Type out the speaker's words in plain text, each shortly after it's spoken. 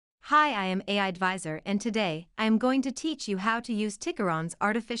Hi, I am AI Advisor, and today I am going to teach you how to use Tickeron's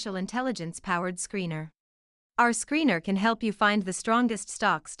artificial intelligence-powered screener. Our screener can help you find the strongest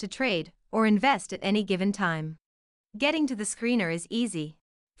stocks to trade or invest at any given time. Getting to the screener is easy.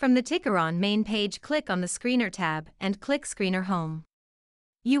 From the Tickeron main page, click on the Screener tab and click Screener Home.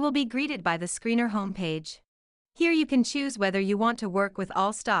 You will be greeted by the Screener homepage. Here you can choose whether you want to work with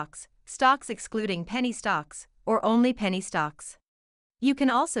all stocks, stocks excluding penny stocks, or only penny stocks. You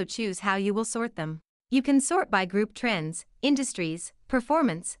can also choose how you will sort them. You can sort by group trends, industries,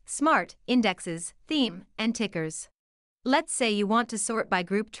 performance, smart, indexes, theme, and tickers. Let's say you want to sort by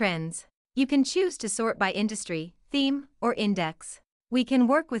group trends. You can choose to sort by industry, theme, or index. We can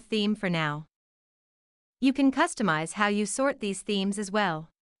work with theme for now. You can customize how you sort these themes as well.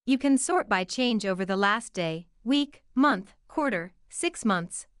 You can sort by change over the last day, week, month, quarter, 6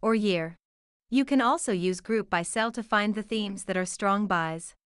 months, or year. You can also use group by sell to find the themes that are strong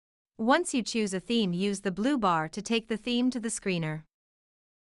buys. Once you choose a theme, use the blue bar to take the theme to the screener.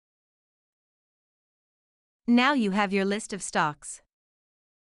 Now you have your list of stocks.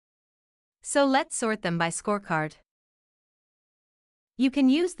 So let's sort them by scorecard. You can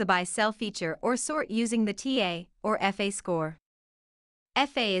use the buy-sell feature or sort using the TA or FA score.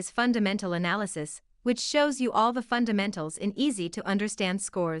 FA is fundamental analysis, which shows you all the fundamentals in easy-to-understand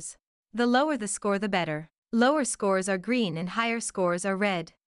scores. The lower the score, the better. Lower scores are green and higher scores are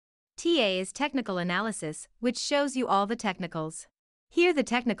red. TA is technical analysis, which shows you all the technicals. Here the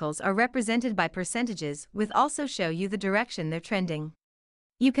technicals are represented by percentages, which also show you the direction they're trending.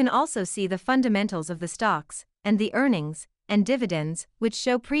 You can also see the fundamentals of the stocks, and the earnings, and dividends, which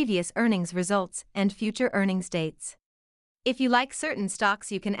show previous earnings results and future earnings dates. If you like certain stocks,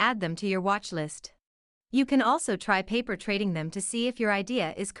 you can add them to your watch list. You can also try paper trading them to see if your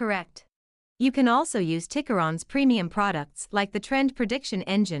idea is correct. You can also use Tickeron's premium products like the Trend Prediction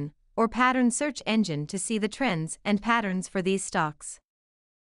Engine or Pattern Search Engine to see the trends and patterns for these stocks,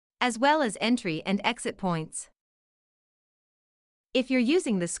 as well as entry and exit points. If you're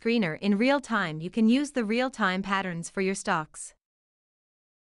using the screener in real time, you can use the real-time patterns for your stocks.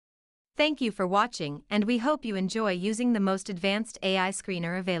 Thank you for watching, and we hope you enjoy using the most advanced AI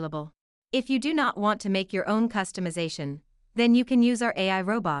screener available. If you do not want to make your own customization, then you can use our AI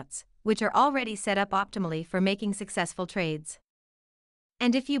robots, which are already set up optimally for making successful trades.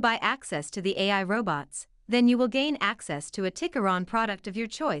 And if you buy access to the AI robots, then you will gain access to a Tickeron product of your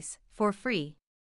choice for free.